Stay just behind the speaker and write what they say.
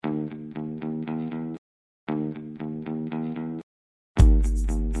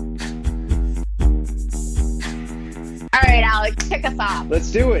Kick us off.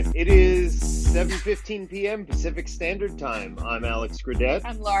 Let's do it. It is 7:15 p.m. Pacific Standard Time. I'm Alex Gradette.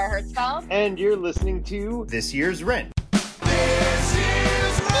 I'm Laura Hertzfeld. And you're listening to This Year's Rent. This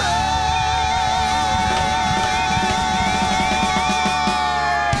is Rent!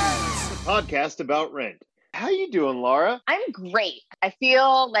 A podcast about rent. How you doing, Laura? I'm great. I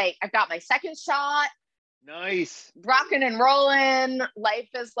feel like I've got my second shot. Nice. Rocking and rolling. Life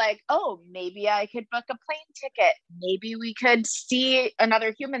is like, oh, maybe I could book a plane ticket. Maybe we could see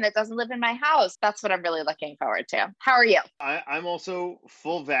another human that doesn't live in my house. That's what I'm really looking forward to. How are you? I'm also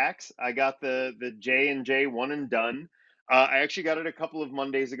full vax. I got the J&J one and done. I actually got it a couple of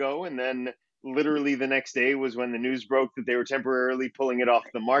Mondays ago, and then literally the next day was when the news broke that they were temporarily pulling it off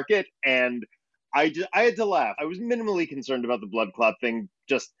the market. And I had to laugh. I was minimally concerned about the blood clot thing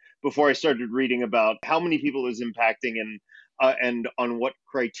just before I started reading about how many people it was impacting and on what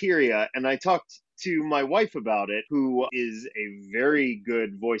criteria. And I talked to my wife about it, who is a very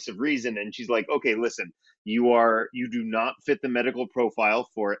good voice of reason. And she's like, okay, listen, you do not fit the medical profile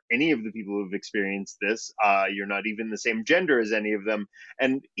for any of the people who've experienced this. You're not even the same gender as any of them.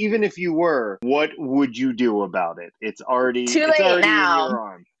 And even if you were, what would you do about it? It's already too late now. In your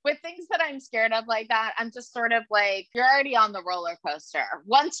arm. With things that I'm scared of like that, I'm just sort of like, you're already on the roller coaster.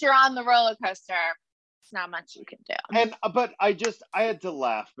 Once you're on the roller coaster, it's not much you can do. But I had to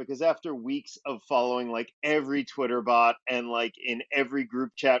laugh because after weeks of following like every Twitter bot and like in every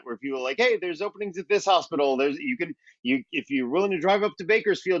group chat where people are like, hey, there's openings at this hospital. If you're willing to drive up to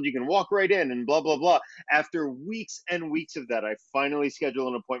Bakersfield, you can walk right in and blah, blah, blah. After weeks and weeks of that, I finally schedule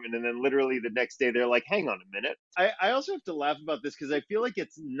an appointment. And then literally the next day they're like, hang on a minute. I also have to laugh about this because I feel like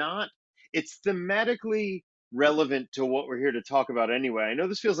it's thematically relevant to what we're here to talk about anyway. I know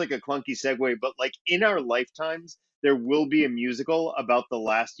this feels like a clunky segue, but like in our lifetimes, there will be a musical about the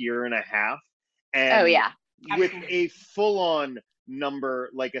last year and a half. And oh, yeah. With a full-on number,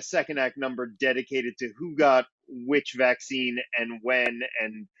 like a second act number dedicated to who got which vaccine and when,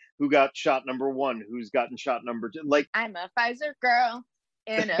 and who got shot number one, who's gotten shot number two. Like, I'm a Pfizer girl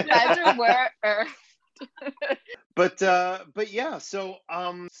in a Pfizer world. But yeah, so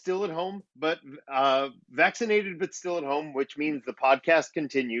still at home, but vaccinated but still at home, which means the podcast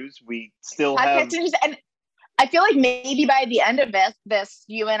continues. We still have continues, and I feel like maybe by the end of this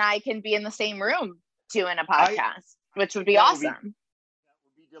you and I can be in the same room doing a podcast, which would be awesome. That would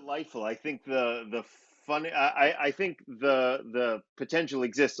be delightful. I think the fun. I think the potential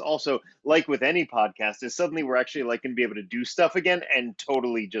exists also, like with any podcast, is suddenly we're actually like going to be able to do stuff again and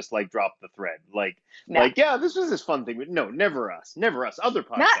totally just like drop the thread. Like, yeah, this was this fun thing. But no, never us. Other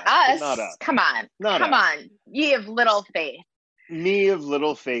podcasts. Not us. Come on. Come on. Ye of little faith. Me of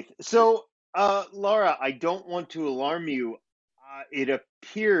little faith. So, Laura, I don't want to alarm you. It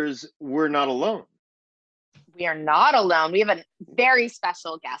appears we're not alone. We are not alone. We have a very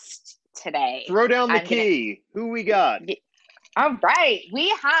special guest today. Throw down the key. Who we got? All right. We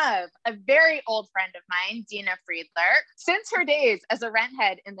have a very old friend of mine, Dina Friedler. Since her days as a rent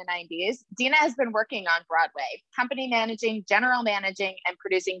head in the 90s, Dina has been working on Broadway, company managing, general managing, and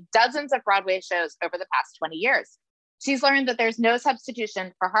producing dozens of Broadway shows over the past 20 years. She's learned that there's no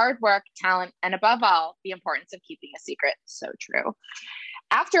substitution for hard work, talent, and above all, the importance of keeping a secret. So true.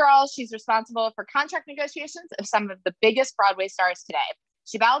 After all, she's responsible for contract negotiations of some of the biggest Broadway stars today.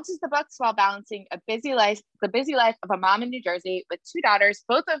 She balances the books while balancing the busy life of a mom in New Jersey with two daughters,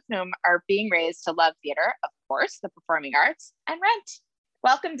 both of whom are being raised to love theater, of course, the performing arts, and rent.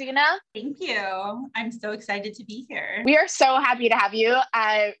 Welcome, Dina. Thank you. I'm so excited to be here. We are so happy to have you.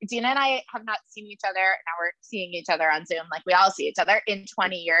 Dina and I have not seen each other. Now we're seeing each other on Zoom, like we all see each other, in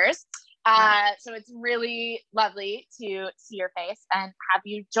 20 years. So it's really lovely to see your face and have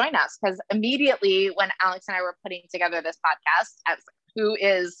you join us, because immediately when Alex and I were putting together this podcast, I was like, who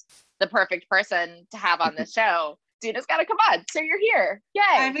is the perfect person to have on this show? Dina's got to come on. So you're here. Yay.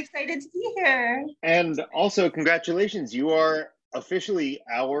 I'm excited to be here. And also, congratulations. You are officially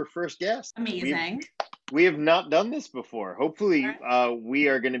our first guest. Amazing. We have not done this before. Hopefully, we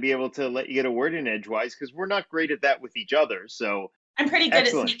are going to be able to let you get a word in edgewise, because we're not great at that with each other. So I'm pretty good at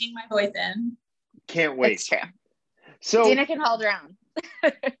sneaking my voice in. Can't wait. It's true. So Dina can hold her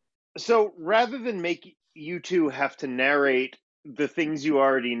own. So rather than make you two have to narrate the things you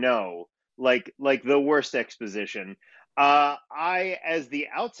already know, like the worst exposition, I, as the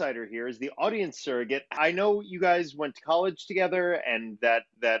outsider here, as the audience surrogate, I know you guys went to college together, and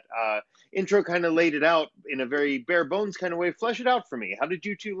that intro kind of laid it out in a very bare bones kind of way. Flesh it out for me. How did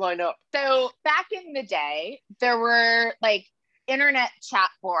you two line up? So back in the day, there were like internet chat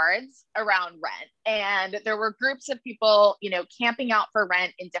boards around rent, and there were groups of people, you know, camping out for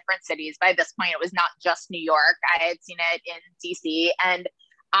rent in different cities. By this point, it was not just New York. I had seen it in DC, and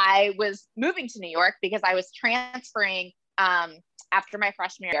I was moving to New York because I was transferring after my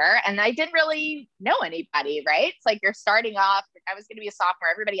freshman year, and I didn't really know anybody, right? It's like you're starting off. I was going to be a sophomore.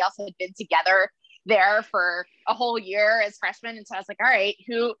 Everybody else had been together there for a whole year as freshmen. And so I was like, all right,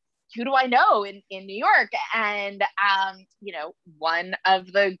 who do I know in New York? And, you know, one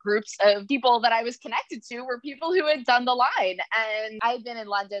of the groups of people that I was connected to were people who had done the line. And I had been in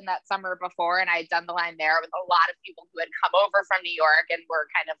London that summer before, and I had done the line there with a lot of people who had come over from New York and were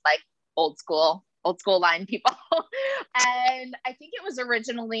kind of like old school line people. And I think it was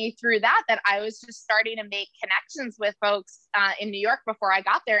originally through that I was just starting to make connections with folks in New York before I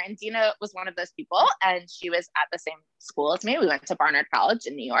got there. And Dina was one of those people, and she was at the same school as me. We went to Barnard College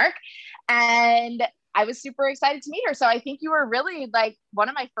in New York, and I was super excited to meet her. So I think you were really like one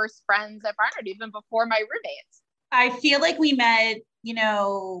of my first friends at Barnard, even before my roommates. I feel like we met, you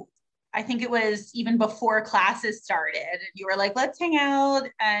know, I think it was even before classes started. You were like, let's hang out.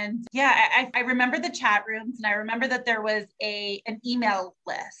 And yeah, I remember the chat rooms, and I remember that there was an email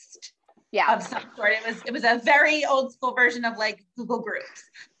list of some sort. It was a very old school version of like Google Groups.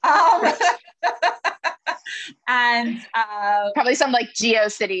 And probably some like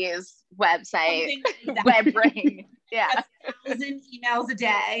GeoCities website, WebRing. Yeah. 1,000 emails a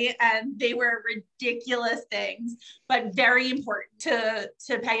day, and they were ridiculous things, but very important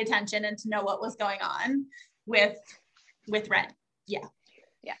to pay attention and to know what was going on with rent. Yeah.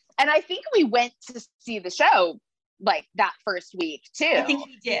 And I think we went to see the show like that first week too. I think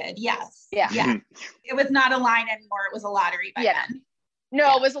we did. Yes. Yeah. It was not a line anymore. It was a lottery by then.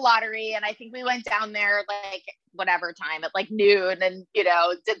 No, it was a lottery. And I think we went down there like whatever time at like noon, and, you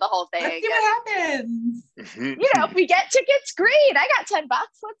know, did the whole thing. Let's see what happens. You know, if we get tickets, great. I got $10.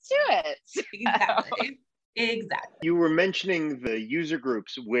 Let's do it. Exactly. You were mentioning the user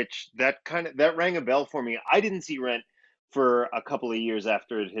groups, which that rang a bell for me. I didn't see Rent for a couple of years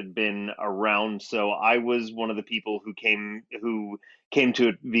after it had been around. So I was one of the people who came to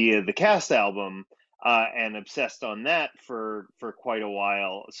it via the Cast album. And obsessed on that for quite a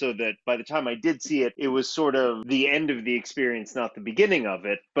while, so that by the time I did see it, it was sort of the end of the experience, not the beginning of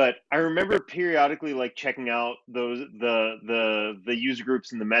it. But I remember periodically like checking out the user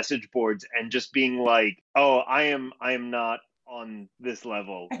groups and the message boards, and just being like, oh, I am not on this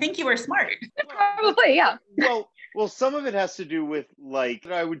level. I think you were smart. Probably, yeah. Well, some of it has to do with like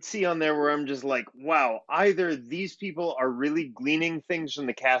I would see on there where I'm just like, wow, either these people are really gleaning things from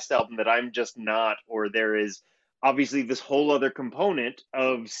the Cast album that I'm just not, or there is obviously this whole other component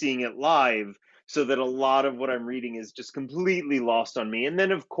of seeing it live, so that a lot of what I'm reading is just completely lost on me. And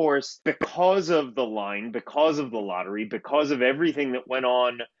then, of course, because of the line, because of the lottery, because of everything that went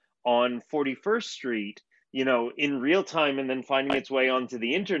on 41st Street, you know, in real time, and then finding its way onto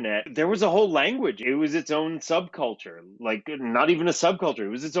the internet, there was a whole language. It was its own subculture, like not even a subculture. It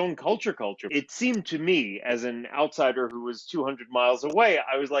was its own culture. It seemed to me, as an outsider who was 200 miles away,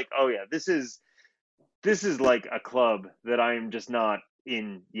 I was like, oh yeah, this is like a club that I am just not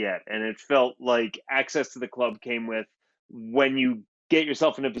in yet. And it felt like access to the club came with when you get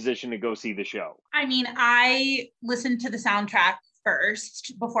yourself in a position to go see the show. I mean, I listened to the soundtrack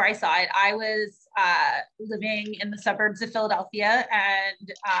first before I saw it. I was living in the suburbs of Philadelphia,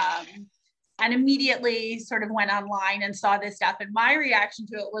 and immediately sort of went online and saw this stuff. And my reaction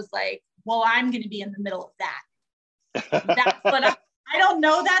to it was like, well, I'm going to be in the middle of that. That's what I don't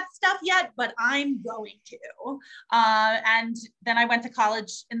know that stuff yet, but I'm going to. And then I went to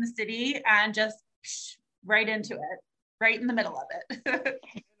college in the city and just right into it, right in the middle of it.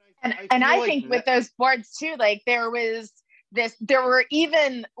 and I think with those boards too, like there were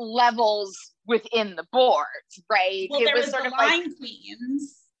even levels within the boards, right? Well, there was sort of line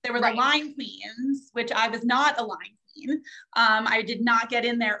queens. There were the line queens, which I was not a line queen. I did not get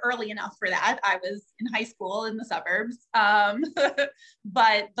in there early enough for that. I was in high school in the suburbs.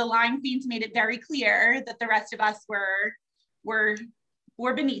 But the line queens made it very clear that the rest of us were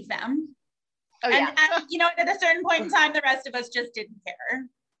beneath them. Oh, yeah. And you know, at a certain point in time, the rest of us just didn't care.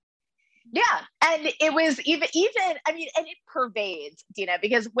 Yeah. And it was even, I mean, and it pervades, Dina,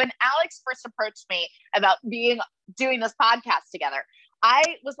 because when Alex first approached me about doing this podcast together, I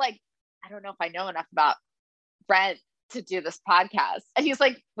was like, I don't know if I know enough about Rent to do this podcast. And he's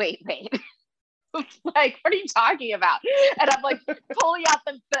like, wait. Like, what are you talking about? And I'm like pulling out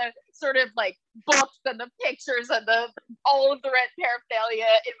the sort of like books and the pictures and all of the Rent paraphernalia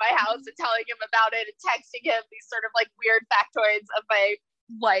in my house, and telling him about it and texting him these sort of like weird factoids of my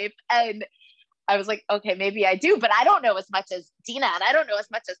life. And I was like, okay, maybe I do, but I don't know as much as Dina, and I don't know as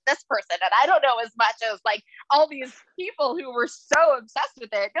much as this person, and I don't know as much as like all these people who were so obsessed with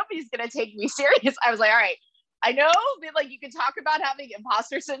it. Nobody's going to take me serious. I was like, all right, I know that like you can talk about having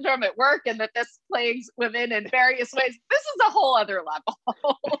imposter syndrome at work and that this plagues women in various ways. This is a whole other level.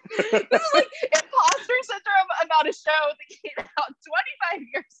 This is like imposter syndrome about a show that came out 25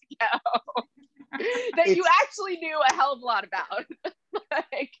 years ago that you actually knew a hell of a lot about.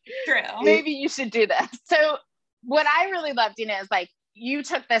 Like, true. Maybe you should do this. So what I really love, Dina, is like you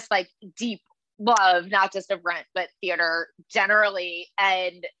took this like deep love, not just of Rent, but theater generally,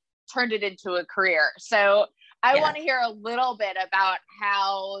 and turned it into a career. So I want to hear a little bit about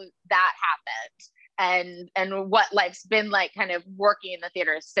how that happened and what life's been like kind of working in the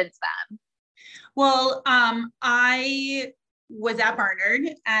theater since then. Well, I was at Barnard.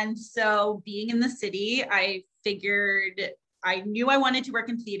 And so being in the city, I figured I knew I wanted to work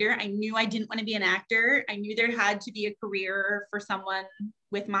in theater. I knew I didn't want to be an actor. I knew there had to be a career for someone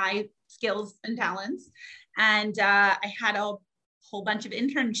with my skills and talents. And I had a whole bunch of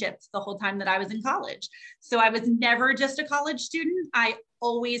internships the whole time that I was in college. So I was never just a college student. I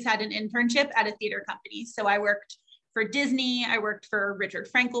always had an internship at a theater company. So I worked for Disney. I worked for Richard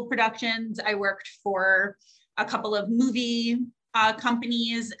Frankel Productions. I worked for a couple of movie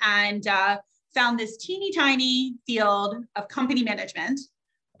companies, and found this teeny tiny field of company management,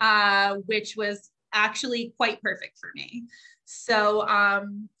 which was actually quite perfect for me. So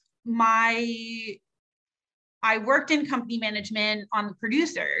I worked in company management on the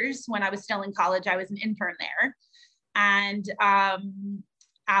producers when I was still in college. I was an intern there. And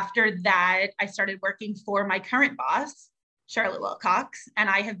after that, I started working for my current boss, Charlotte Wilcox, and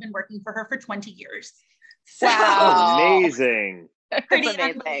I have been working for her for 20 years. So, wow. Amazing. Pretty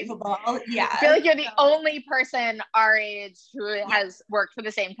unbelievable. Yeah. I feel like you're the only person our age who has worked for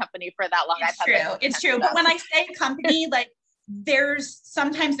the same company for that long. It's true. But when I say company, like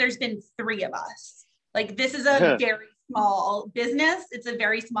sometimes there's been 3 of us. Like this is a very small business. It's a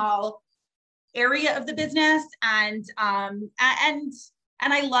very small area of the business, and I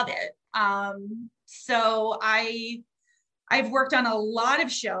love it. So I've worked on a lot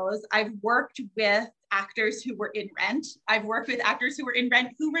of shows. I've worked with actors who were in Rent. I've worked with actors who were in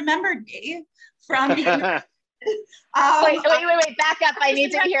Rent who remembered me from being. Wait! Back up! I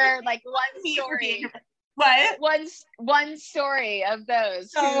need to hear like one story. What? One story of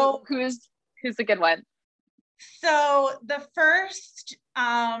those. So who's the good one? So the first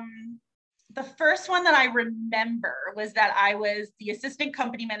one that I remember was that I was the assistant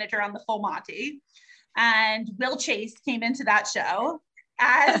company manager on the Full Monty, and Will Chase came into that show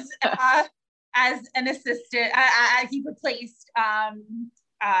as an assistant. He replaced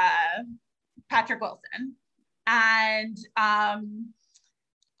Patrick Wilson, and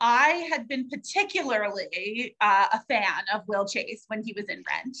I had been particularly a fan of Will Chase when he was in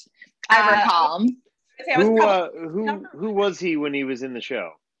Rent. I recall. Who was he when he was in the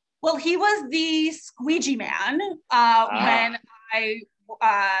show? Well, he was the squeegee man when I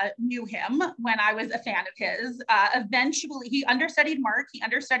knew him, when I was a fan of his. Eventually, he understudied Mark, he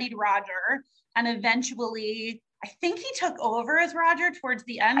understudied Roger, and eventually, I think he took over as Roger towards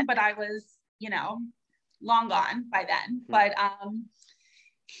the end, but I was, long gone by then. But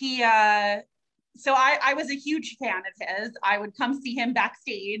so I was a huge fan of his. I would come see him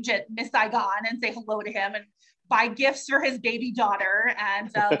backstage at Miss Saigon and say hello to him and buy gifts for his baby daughter,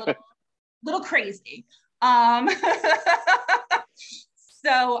 and little crazy.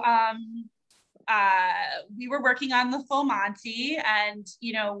 So we were working on the Full Monty, and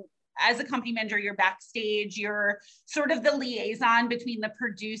as a company manager, you're backstage, you're sort of the liaison between the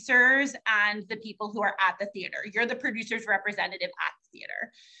producers and the people who are at the theater. You're the producer's representative at the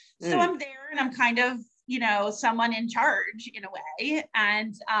theater. So I'm there, and I'm kind of, someone in charge in a way.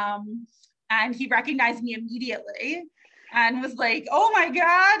 And he recognized me immediately and was like, "Oh my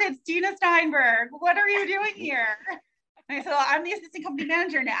God, it's Dina Steinberg. What are you doing here?" And I said, "Well, I'm the assistant company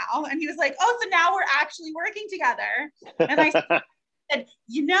manager now." And he was like, "Oh, so now we're actually working together." And I said,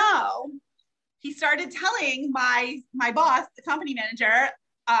 he started telling my boss, the company manager,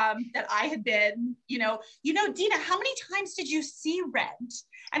 that I had been, Dina, how many times did you see Rent?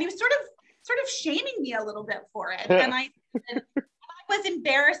 And he was sort of shaming me a little bit for it. And I was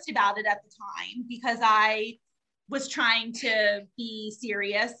embarrassed about it at the time because I was trying to be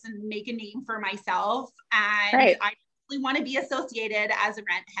serious and make a name for myself. And right. I really want to be associated as a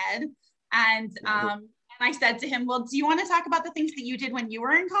Rent head. And I said to him, "Well, do you want to talk about the things that you did when you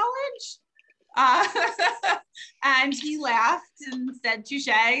were in college?" And he laughed and said touche,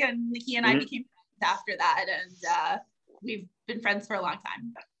 and he and I became friends after that. And we've been friends for a long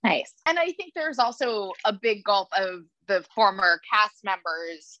time. Nice. And I think there's also a big gulf of the former cast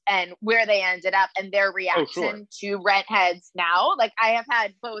members and where they ended up and their reaction to Rent Heads now. Like, I have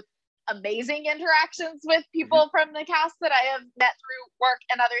had both amazing interactions with people from the cast that I have met through work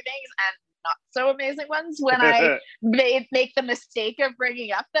and other things, and not so amazing ones when I make the mistake of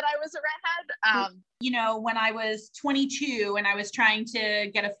bringing up that I was a redhead. You know, when I was 22 and I was trying to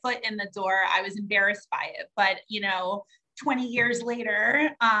get a foot in the door, I was embarrassed by it. But, you know, 20 years later,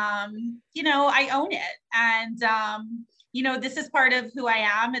 you know, I own it. And, you know, this is part of who I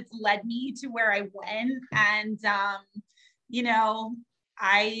am. It's led me to where I went. And, you know,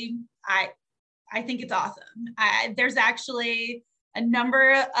 I think it's awesome. There's actually a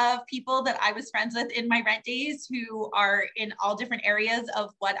number of people that I was friends with in my Rent days who are in all different areas of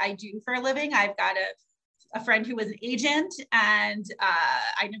what I do for a living. I've got a friend who was an agent, and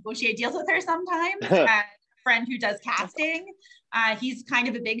I negotiate deals with her sometimes. And a friend who does casting. He's kind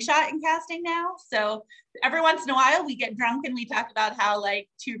of a big shot in casting now. So every once in a while we get drunk and we talk about how like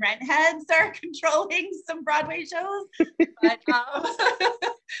two rent heads are controlling some Broadway shows. But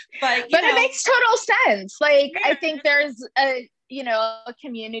it makes total sense. Like, I think there's a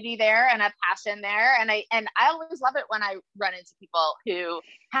community there and a passion there. And I always love it when I run into people who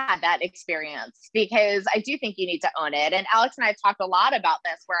had that experience, because I do think you need to own it. And Alex and I have talked a lot about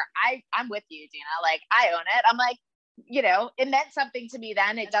this, where I'm with you, Dina. Like, I own it. I'm like, you know, it meant something to me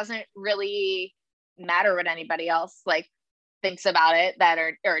then. It doesn't really matter what anybody else like thinks about it that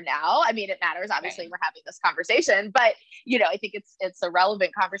or now. I mean, it matters. Obviously, We're having this conversation, but you know, I think it's a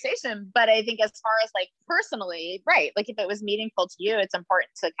relevant conversation. But I think as far as like personally, right? Like if it was meaningful to you, it's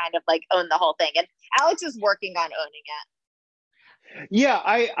important to kind of like own the whole thing. And Alex is working on owning it. Yeah,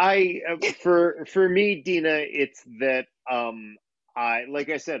 I for me, Dina, it's that like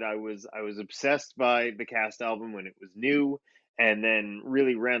I said, I was obsessed by the Cast album when it was new, and then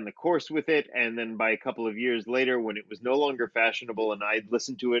really ran the course with it. And then by a couple of years later, when it was no longer fashionable and I'd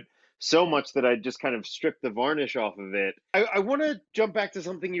listened to it so much that I just kind of stripped the varnish off of it. I want to jump back to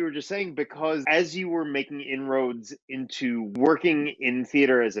something you were just saying, because as you were making inroads into working in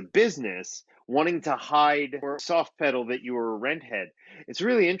theater as a business, wanting to hide or soft pedal that you were a rent head, it's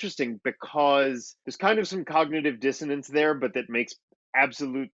really interesting because there's kind of some cognitive dissonance there, but that makes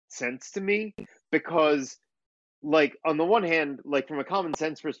absolute sense to me. Because like, on the one hand, like from a common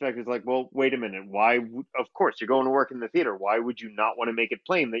sense perspective, it's like, well, wait a minute. Of course, you're going to work in the theater. Why would you not want to make it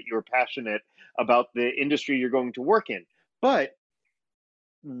plain that you're passionate about the industry you're going to work in? But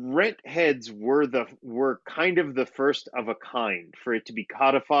rent heads were kind of the first of a kind for it to be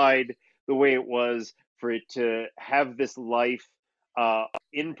codified the way it was, for it to have this life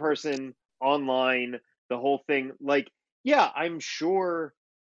in person, online, the whole thing. Like, yeah, I'm sure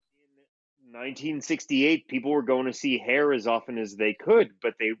 1968 people were going to see Hair as often as they could,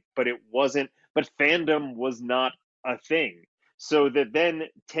 but fandom was not a thing. So that then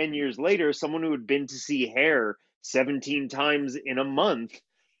 10 years later, someone who had been to see Hair 17 times in a month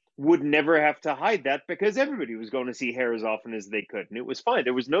would never have to hide that, because everybody was going to see Hair as often as they could, and it was fine.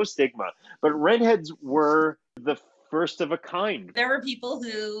 There was no stigma. But redheads were the first of a kind. There were people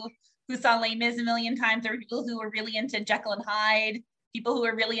who saw Les Mis a million times. There were people who were really into Jekyll and Hyde, people who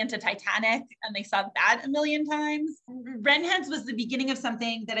were really into Titanic, and they saw that a million times. Rentheads was the beginning of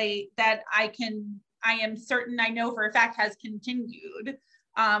something that I am certain, I know for a fact, has continued.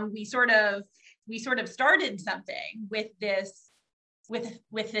 We sort of started something with this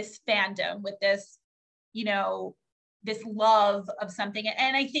fandom, with this, you know, this love of something.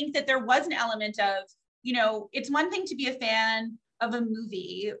 And I think that there was an element of, you know, it's one thing to be a fan of a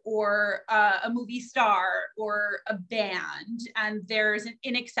movie or a movie star or a band, and there's an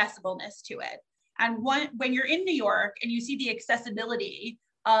inaccessibleness to it. And when you're in New York and you see the accessibility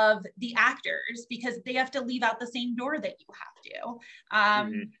of the actors, because they have to leave out the same door that you have to,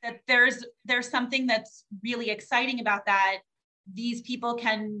 that there's something that's really exciting about that. These people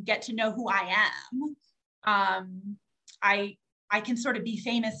can get to know who I am. I can sort of be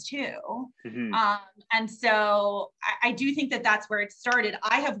famous too. And so I do think that that's where it started.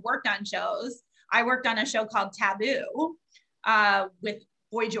 I have worked on shows. I worked on a show called Taboo with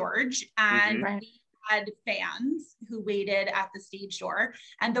Boy George, and we had fans who waited at the stage door,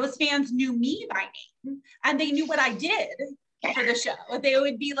 and those fans knew me by name, and they knew what I did for the show. They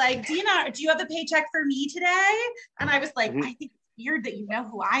would be like, Dina, do you have a paycheck for me today? And I was like, I think it's weird that you know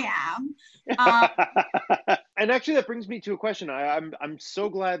who I am. And actually, that brings me to a question. I'm so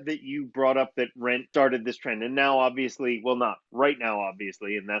glad that you brought up that Rent started this trend, and now obviously, well, not right now,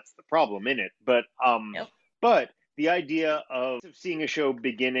 obviously, and that's the problem in it. But but the idea of seeing a show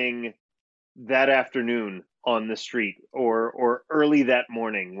beginning that afternoon on the street, or early that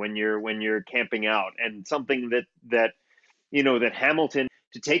morning when you're camping out, and something that that Hamilton,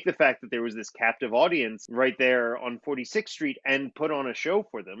 to take the fact that there was this captive audience right there on 46th Street and put on a show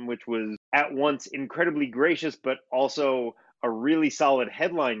for them, which was at once incredibly gracious, but also a really solid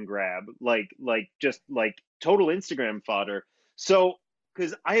headline grab, just like total Instagram fodder. So,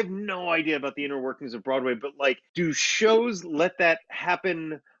 because I have no idea about the inner workings of Broadway, but like, do shows let that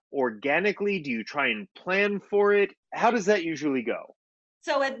happen organically? Do you try and plan for it? How does that usually go?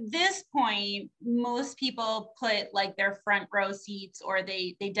 So at this point, most people put like their front row seats, or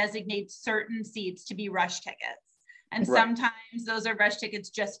they designate certain seats to be rush tickets. And Right. sometimes those are rush tickets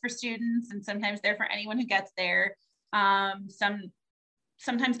just for students, and sometimes they're for anyone who gets there.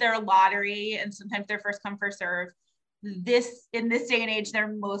 Sometimes they're a lottery, and sometimes they're first come, first serve. In this day and age, they're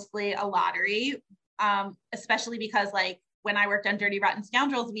mostly a lottery, especially because like when I worked on Dirty Rotten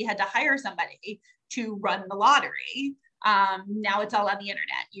Scoundrels, we had to hire somebody to run the lottery. Now it's all on the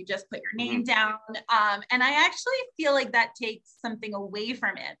internet. You just put your name down. And I actually feel like that takes something away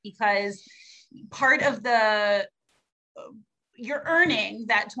from it, because part of you're earning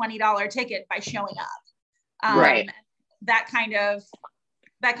that $20 ticket by showing up. Right. That kind of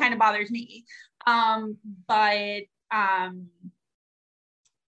bothers me. But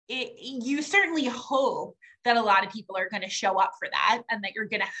you certainly hope that a lot of people are going to show up for that, and that you're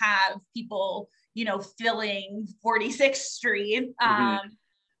going to have people, filling 46th Street.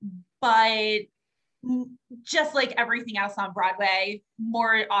 But just like everything else on Broadway,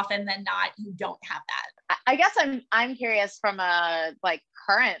 more often than not, you don't have that. I guess I'm curious from a like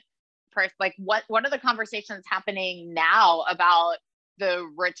current person, like what are the conversations happening now about the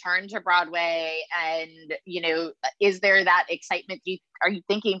return to Broadway? And, is there that excitement? Are you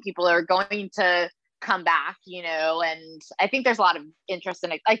thinking people are going to come back, and I think there's a lot of interest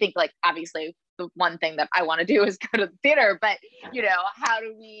in it. I think like, obviously the one thing that I want to do is go to the theater, but how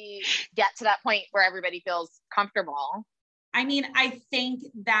do we get to that point where everybody feels comfortable? I mean, I think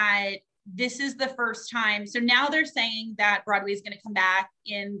that this is the first time. So now they're saying that Broadway is going to come back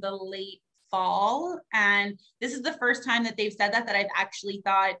in the late fall. And this is the first time that they've said that I've actually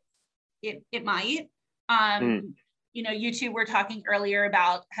thought it might. You two were talking earlier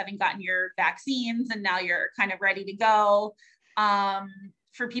about having gotten your vaccines, and now you're kind of ready to go.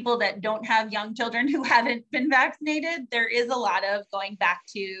 For people that don't have young children who haven't been vaccinated, there is a lot of going back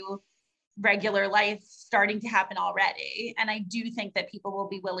to regular life starting to happen already. And I do think that people will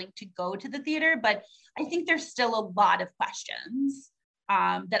be willing to go to the theater, but I think there's still a lot of questions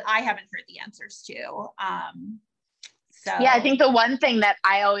that I haven't heard the answers to. Yeah, I think the one thing that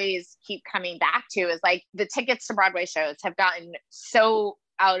I always keep coming back to is like the tickets to Broadway shows have gotten so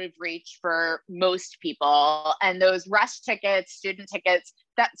out of reach for most people. And those rush tickets, student tickets,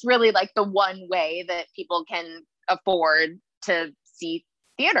 that's really like the one way that people can afford to see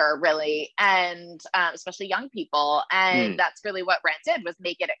theater, really. And especially young people. And that's really what Rent did, was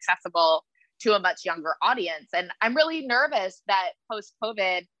make it accessible to a much younger audience. And I'm really nervous that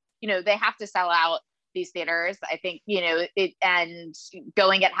post-COVID, they have to sell out these theaters. I think, and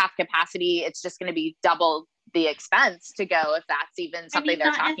going at half capacity, it's just going to be double the expense to go, if that's even something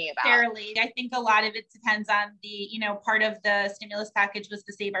they're talking about. I think a lot of it depends on the, part of the stimulus package was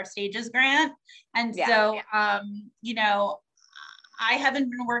the Save Our Stages grant. And I haven't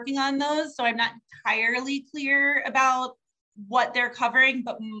been working on those, so I'm not entirely clear about what they're covering,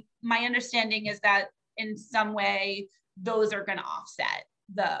 but my understanding is that in some way, those are going to offset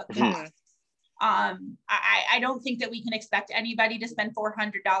the cost. I don't think that we can expect anybody to spend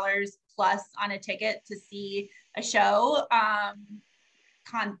 $400 plus on a ticket to see a show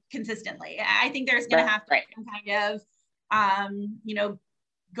consistently. I think there's going to have to be some kind of,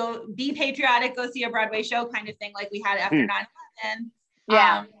 go be patriotic, go see a Broadway show kind of thing, like we had after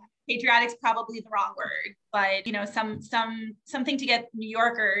 9/11. Patriotic's probably the wrong word, but something to get New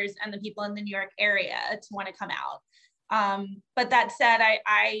Yorkers and the people in the New York area to want to come out. But that said,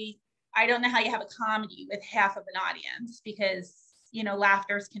 I don't know how you have a comedy with half of an audience, because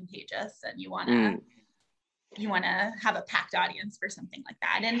laughter is contagious, and you want to have a packed audience for something like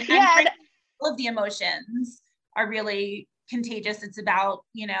that. And frankly, all of the emotions are really contagious. It's about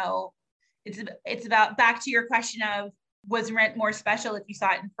it's about, back to your question of, was Rent more special if you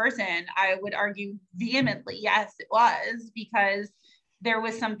saw it in person? I would argue vehemently, yes, it was, because there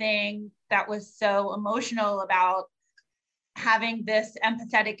was something that was so emotional about having this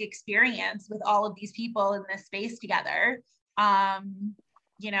empathetic experience with all of these people in this space together. And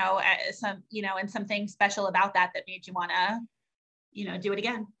something special about that made you want to, do it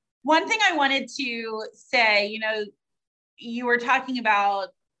again. One thing I wanted to say, you were talking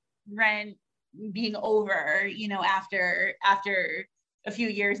about Rent being over, you know, after a few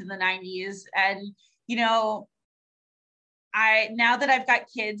years in the 90s. And, you know, now that I've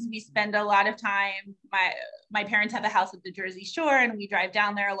got kids, we spend a lot of time, my parents have a house at the Jersey Shore and we drive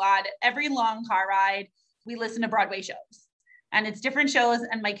down there a lot. Every long car ride, we listen to Broadway shows. And it's different shows,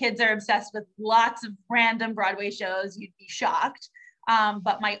 and my kids are obsessed with lots of random Broadway shows. You'd be shocked.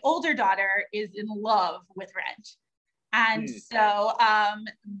 But my older daughter is in love with Rent. And so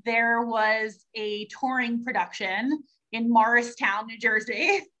there was a touring production in Morristown, New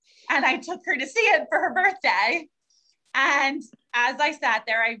Jersey, and I took her to see it for her birthday. And as I sat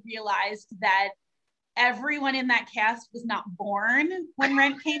there, I realized that everyone in that cast was not born when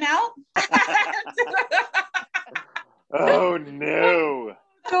Rent came out. Oh no!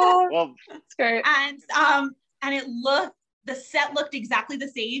 Well, that's great. And the set looked exactly the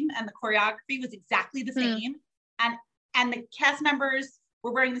same, and the choreography was exactly the same, and the cast members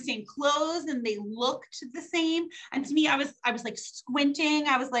were wearing the same clothes, and they looked the same. And to me, I was like squinting.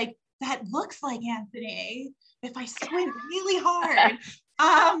 I was like, that looks like Anthony if I squint really hard.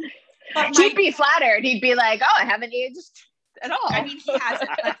 But he'd be flattered. He'd be like, "Oh, I haven't aged at all." I mean, he hasn't.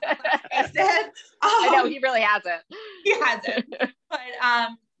 Let's face it. I know he really hasn't. He hasn't. But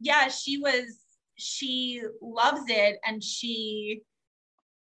yeah, she loves it, and she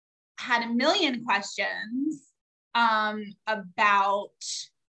had a million questions about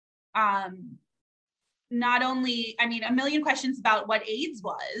not only, I mean, a million questions about what AIDS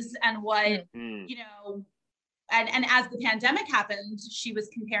was and what, you know, and as the pandemic happened, she was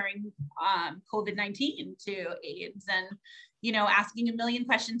comparing COVID-19 to AIDS, and, you know, asking a million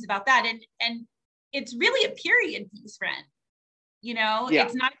questions about that. And it's really a period piece, Rent. You know,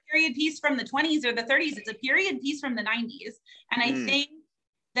 It's not a period piece from the 20s or the 30s. It's a period piece from the 90s. And I think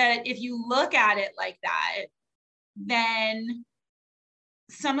that if you look at it like that, then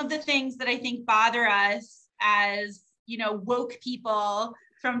some of the things that I think bother us as, you know, woke people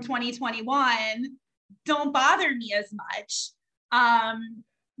from 2021 don't bother me as much.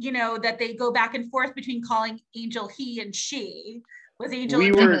 You know, that they go back and forth between calling Angel he and she. Was Angel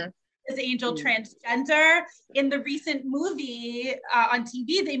is Angel transgender? In the recent movie on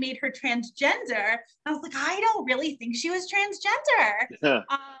TV, they made her transgender. I was like, I don't really think she was transgender.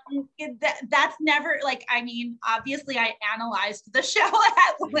 That's never, like, I mean, obviously I analyzed the show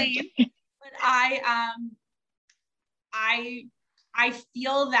at length, but I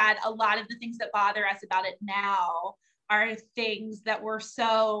feel that a lot of the things that bother us about it now are things that were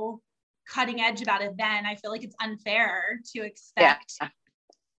so cutting edge about it then. I feel like it's unfair to expect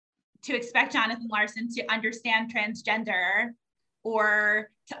Jonathan Larson to understand transgender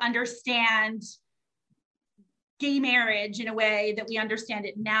or to understand gay marriage in a way that we understand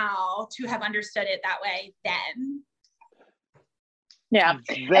it now, to have understood it that way then. Yeah.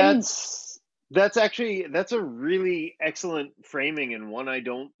 That's a really excellent framing, and one I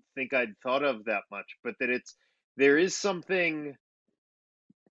don't think I'd thought of that much, but that there is something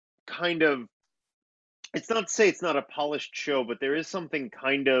kind of, it's not to say it's not a polished show, but there is something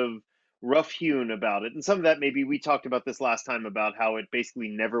kind of rough-hewn about it. And some of that, maybe we talked about this last time, about how it basically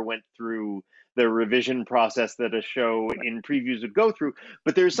never went through the revision process that a show in previews would go through.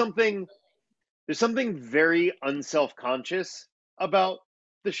 But there's something very unself-conscious about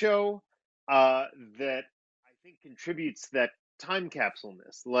the show that I think contributes to that time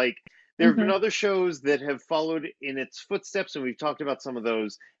capsule-ness. Like, there have been other shows that have followed in its footsteps, and we've talked about some of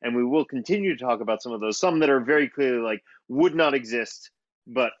those, and we will continue to talk about some of those, some that are very clearly like would not exist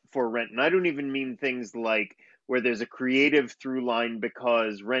but for Rent. And I don't even mean things like where there's a creative through line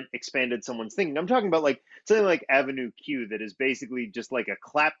because Rent expanded someone's thinking. I'm talking about like something like Avenue Q, that is basically just like a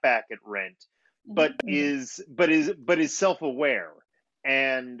clapback at Rent, but is self-aware.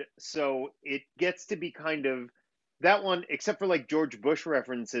 And so it gets to be kind of that one, except for like George Bush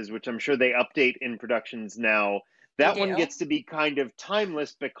references, which I'm sure they update in productions now, that one gets to be kind of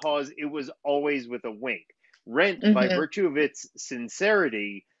timeless because it was always with a wink. Rent, by virtue of its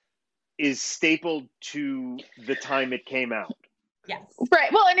sincerity, is stapled to the time it came out. Yes.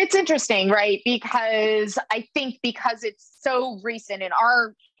 Right. Well, and it's interesting, right? Because I think because it's so recent in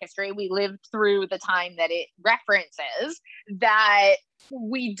our history, we lived through the time that it references, that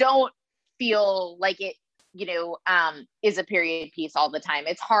we don't feel like it, you know, is a period piece all the time.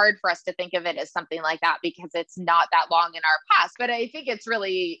 It's hard for us to think of it as something like that because it's not that long in our past. But I think it's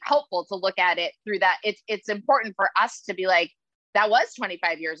really helpful to look at it through that. It's important for us to be like, that was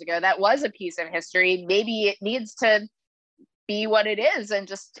 25 years ago. That was a piece of history. Maybe it needs to be what it is and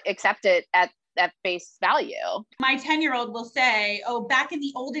just accept it at face value. My 10-year-old will say, oh, back in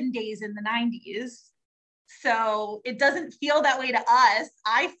the olden days in the 90s, So it doesn't feel that way to us.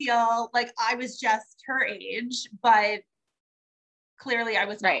 I feel like I was just her age, but clearly I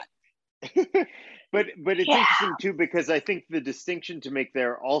was not. Right. But it's interesting too, because I think the distinction to make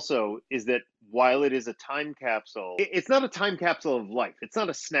there also is that while it is a time capsule, it's not a time capsule of life. It's not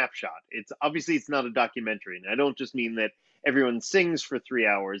a snapshot. It's obviously it's not a documentary. And I don't just mean that everyone sings for 3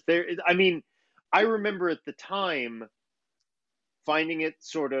 hours. I mean, I remember at the time finding it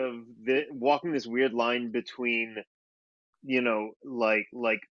sort of walking this weird line between,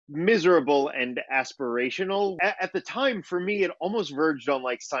 like miserable and aspirational. At the time, for me, it almost verged on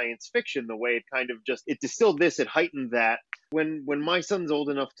like science fiction, the way it kind of just, it distilled this, it heightened that. When my son's old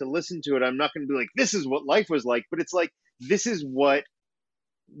enough to listen to it, I'm not going to be like, this is what life was like, but it's like, this is what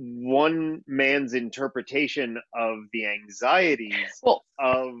one man's interpretation of the anxieties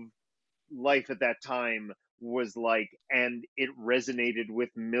of life at that time was like, and it resonated with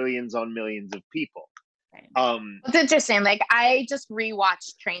millions on millions of people. It's interesting. Like, I just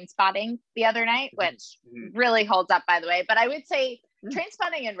rewatched Trainspotting the other night, which really holds up, by the way. But I would say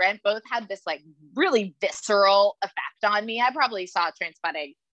Trainspotting and Rent both had this like really visceral effect on me. I probably saw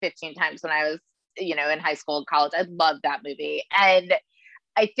Trainspotting 15 times when I was, in high school and college. I loved that movie. And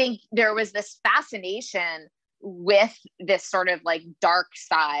I think there was this fascination with this sort of like dark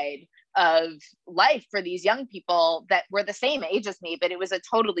side of life for these young people that were the same age as me, but it was a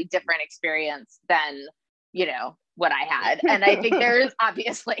totally different experience than, what I had. And I think there's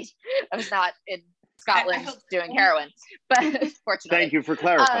obviously, I was not in Scotland doing heroin, but fortunately. Thank you for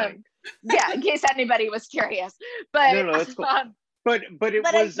clarifying. Yeah, in case anybody was curious. But no, that's cool. But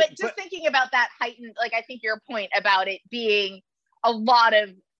just thinking about that heightened, like, I think your point about it being a lot of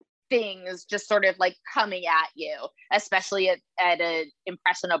things just sort of like coming at you, especially at an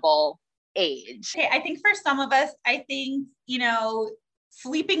impressionable age. Okay, I think for some of us, I think,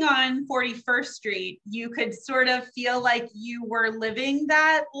 sleeping on 41st Street, you could sort of feel like you were living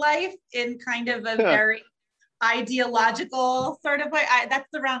that life in kind of a very ideological sort of way. That's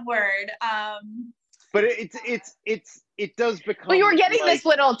the wrong word. But it does become. Well, you were getting this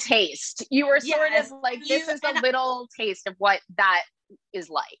little taste. You were sort of like, this is a little taste of what that is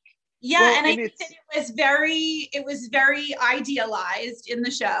like. Yeah, well, and I think that it was very idealized in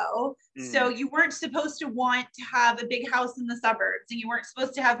the show. So you weren't supposed to want to have a big house in the suburbs, and you weren't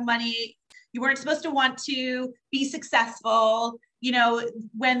supposed to have money. You weren't supposed to want to be successful.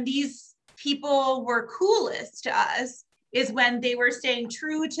 When these people were coolest to us is when they were staying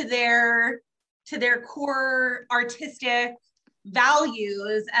true to their core artistic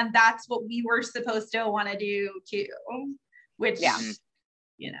values, and that's what we were supposed to want to do too. Which,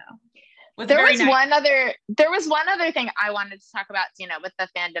 there was one other thing I wanted to talk about, with the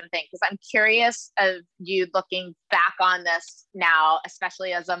fandom thing, because I'm curious of you looking back on this now,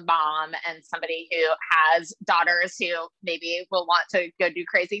 especially as a mom and somebody who has daughters who maybe will want to go do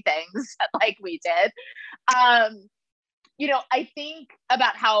crazy things like we did. I think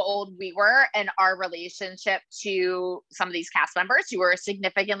about how old we were and our relationship to some of these cast members who were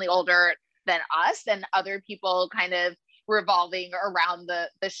significantly older than us, and other people kind of revolving around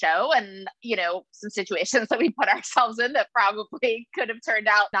the show, and some situations that we put ourselves in that probably could have turned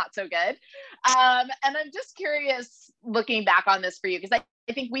out not so good. And I'm just curious, looking back on this for you, because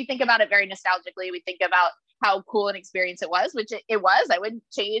I think we think about it very nostalgically. We think about how cool an experience it was, which it was. I wouldn't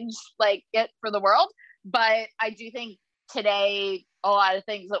change like it for the world, but I do think today a lot of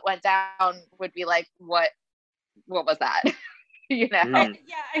things that went down would be like, what was that? Yeah,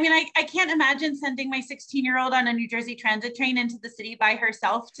 I mean, I can't imagine sending my 16-year-old on a New Jersey Transit train into the city by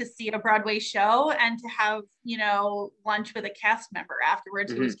herself to see a Broadway show and to have, lunch with a cast member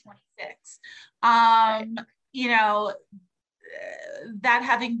afterwards who was 26. That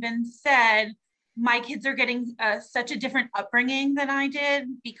having been said, my kids are getting such a different upbringing than I did,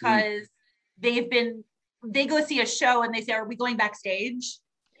 because they go see a show and they say, are we going backstage?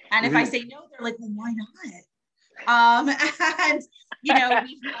 And if I say no, they're like, well, why not? And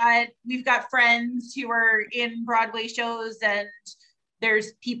we've got friends who are in Broadway shows, and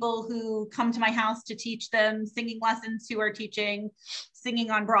there's people who come to my house to teach them singing lessons who are teaching singing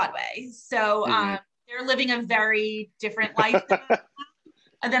on Broadway. So they're living a very different life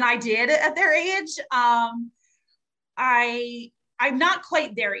than I did at their age. I'm not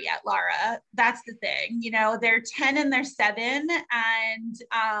quite there yet, Lara. That's the thing. They're 10 and they're 7, and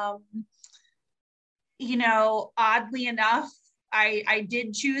oddly enough, I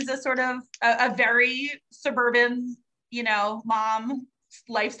did choose a sort of a very suburban, mom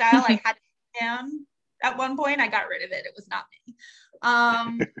lifestyle. I had him at one point. I got rid of it. It was not me.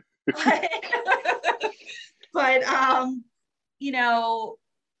 But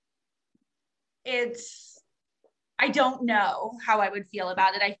I don't know how I would feel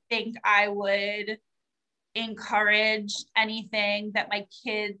about it. I think I would encourage anything that my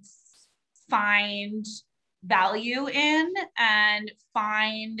kids find value in and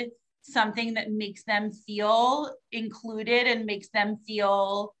find something that makes them feel included and makes them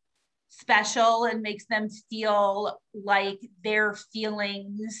feel special and makes them feel like their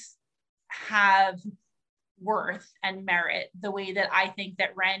feelings have worth and merit the way that I think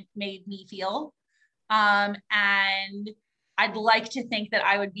that Rent made me feel. And I'd like to think that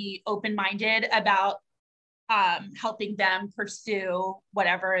I would be open-minded about helping them pursue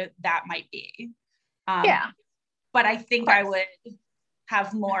whatever that might be. But I think I would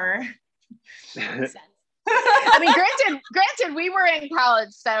have more sense. I mean, granted, we were in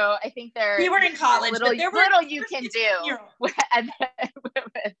college, so I think we were in college, little you can do at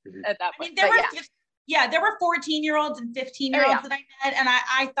that point. I mean, there were 14-year-olds and 15-year-olds that I met, and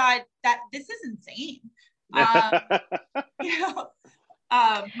I thought that this is insane. My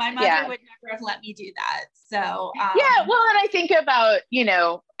mother would never have let me do that. So well, and I think about,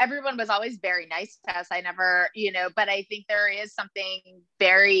 everyone was always very nice to us. I never, but I think there is something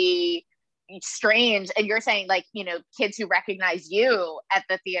very strange. And you're saying like, kids who recognize you at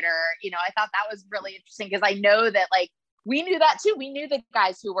the theater, I thought that was really interesting because I know that like, we knew that too. We knew the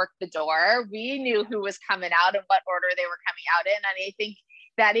guys who worked the door. We knew who was coming out and what order they were coming out in. And I think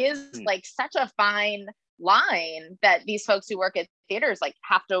that is like such a fine line that these folks who work at theaters like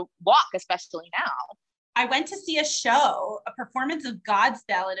have to walk, especially now. I went to see a performance of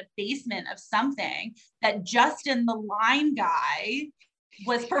Godspell in a basement of something that Justin the line guy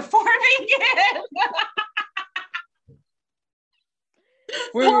was performing in.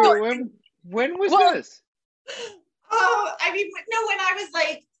 When was this? Oh, I mean, no,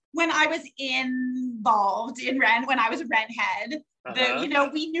 when I was involved in Rent, when I was a Rent head,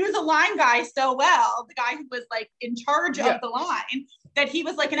 we knew the line guy so well, the guy who was like in charge of the line, that he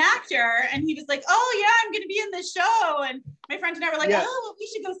was like an actor, and he was like, oh yeah, I'm going to be in this show. And my friends and I were like, oh, we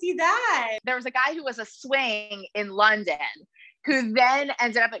should go see that. There was a guy who was a swing in London who then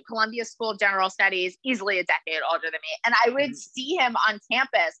ended up at Columbia School of General Studies, easily a decade older than me. And I would see him on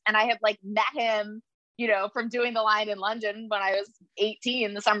campus, and I had like met him, from doing the line in London when I was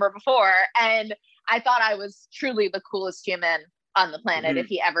 18 the summer before. And I thought I was truly the coolest human on the planet if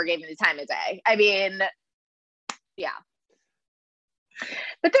he ever gave me the time of day. I mean, yeah.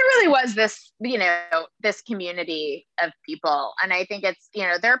 But there really was this, this community of people. And I think it's,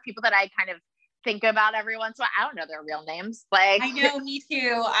 there are people that I kind of think about every once in a while. I don't know their real names. Like, I know, me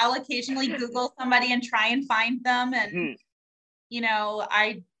too. I'll occasionally Google somebody and try and find them. And,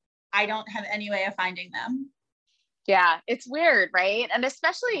 I don't have any way of finding them. Yeah, it's weird, right? And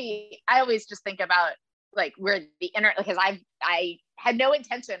especially, I always just think about like where the internet, because I had no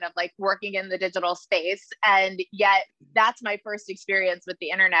intention of like working in the digital space, and yet that's my first experience with the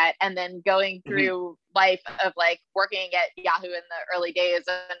internet. And then going through life of like working at Yahoo in the early days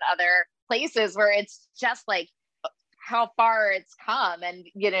and other places where it's just like how far it's come, and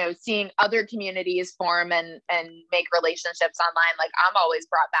seeing other communities form and make relationships online. Like I'm always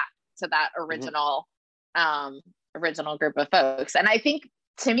brought back to that original group of folks. And I think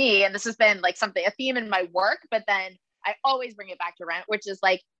to me, and this has been like a theme in my work, but then I always bring it back to Rent, which is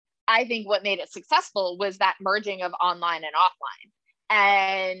like, I think what made it successful was that merging of online and offline.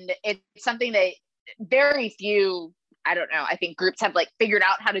 And it's something that very few, I don't know, I think groups have like figured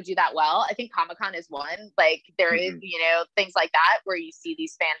out how to do that well. I think Comic-Con is one. Like there is, things like that where you see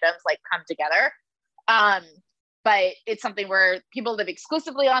these fandoms like come together. But it's something where people live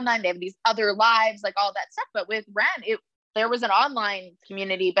exclusively online. They have these other lives, like all that stuff. But with Rent, there was an online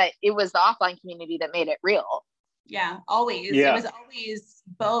community, but it was the offline community that made it real. Yeah, always. Yeah. It was always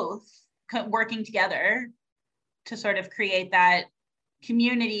both working together to sort of create that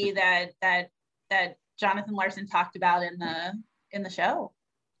community that Jonathan Larson talked about in the show.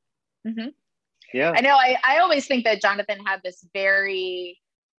 Mm-hmm. Yeah, I know. I always think that Jonathan had this very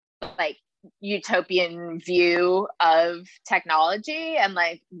like utopian view of technology and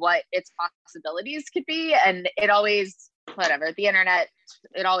like what its possibilities could be, and it always, whatever, the internet,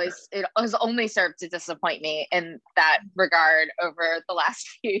 it has only served to disappoint me in that regard over the last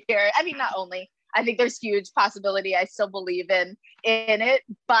few years. I mean, not only, I think there's huge possibility, I still believe in it,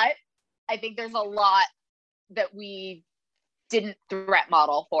 but I think there's a lot that we didn't threat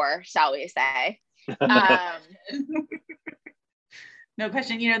model for, shall we say. No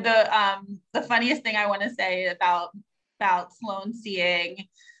question. The funniest thing I want to say about Sloan seeing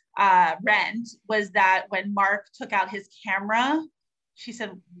Rent was that when Mark took out his camera, she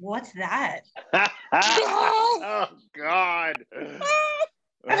said, "What's that?" Oh God. And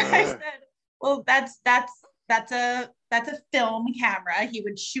I said, "Well, that's that's a film camera. He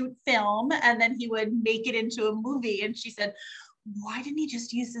would shoot film and then he would make it into a movie. And she said, why didn't he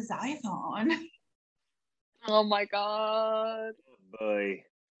just use his iPhone? Oh my God. Oh boy.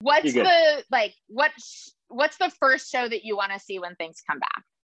 What's the first show that you want to see when things come back?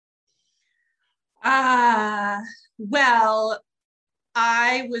 Well,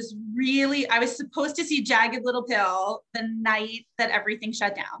 I was supposed to see Jagged Little Pill the night that everything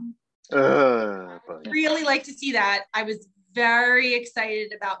shut down. Really like to see that. I was very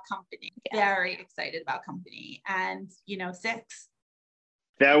excited about Company. Very excited about Company. And, Six.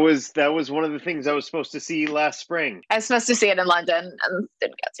 That was one of the things I was supposed to see last spring. I was supposed to see it in London and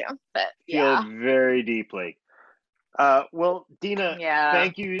didn't get to, but yeah. Feel very deeply. Well, Dina,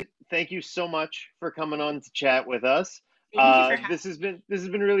 thank you so much for coming on to chat with us. This has been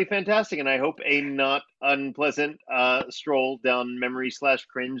really fantastic, and I hope a not unpleasant stroll down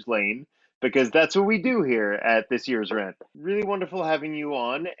memory/cringe lane, because that's what we do here at This Year's Rent. Really wonderful having you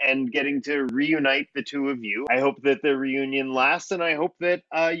on and getting to reunite the two of you. I hope that the reunion lasts, and I hope that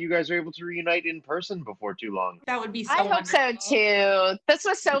you guys are able to reunite in person before too long. That would be so I hope so too. This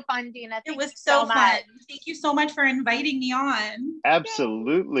was so fun, Dina. It was so fun. Thank you so much for inviting me on.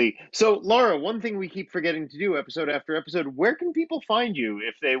 Absolutely. So, Laura, one thing we keep forgetting to do episode after episode, where can people find you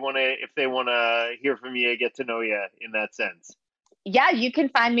if they want to hear from you, get to know you in that sense? Yeah, you can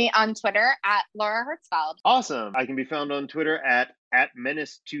find me on Twitter at Laura Hertzfeld. Awesome. I can be found on Twitter at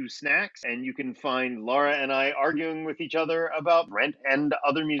Menace2Snacks, and you can find Laura and I arguing with each other about Rent and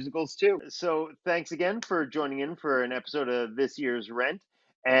other musicals too. So thanks again for joining in for an episode of This Year's Rent.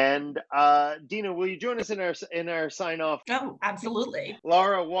 And Dina, will you join us in our sign off? Oh, absolutely.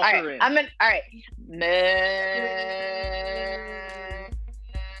 Laura, walk her in. All right.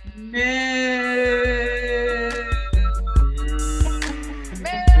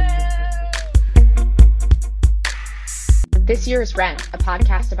 This Year's Rent, a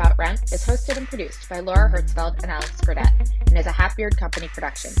podcast about rent, is hosted and produced by Laura Hertzfeld and Alex Burdett, and is a Half Beard Company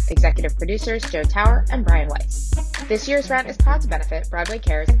production. Executive producers Joe Tower and Brian Weiss. This Year's Rent is proud to benefit Broadway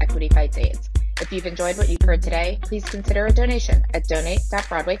Cares Equity Fights AIDS. If you've enjoyed what you've heard today, please consider a donation at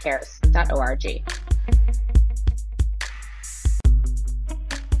donate.broadwaycares.org.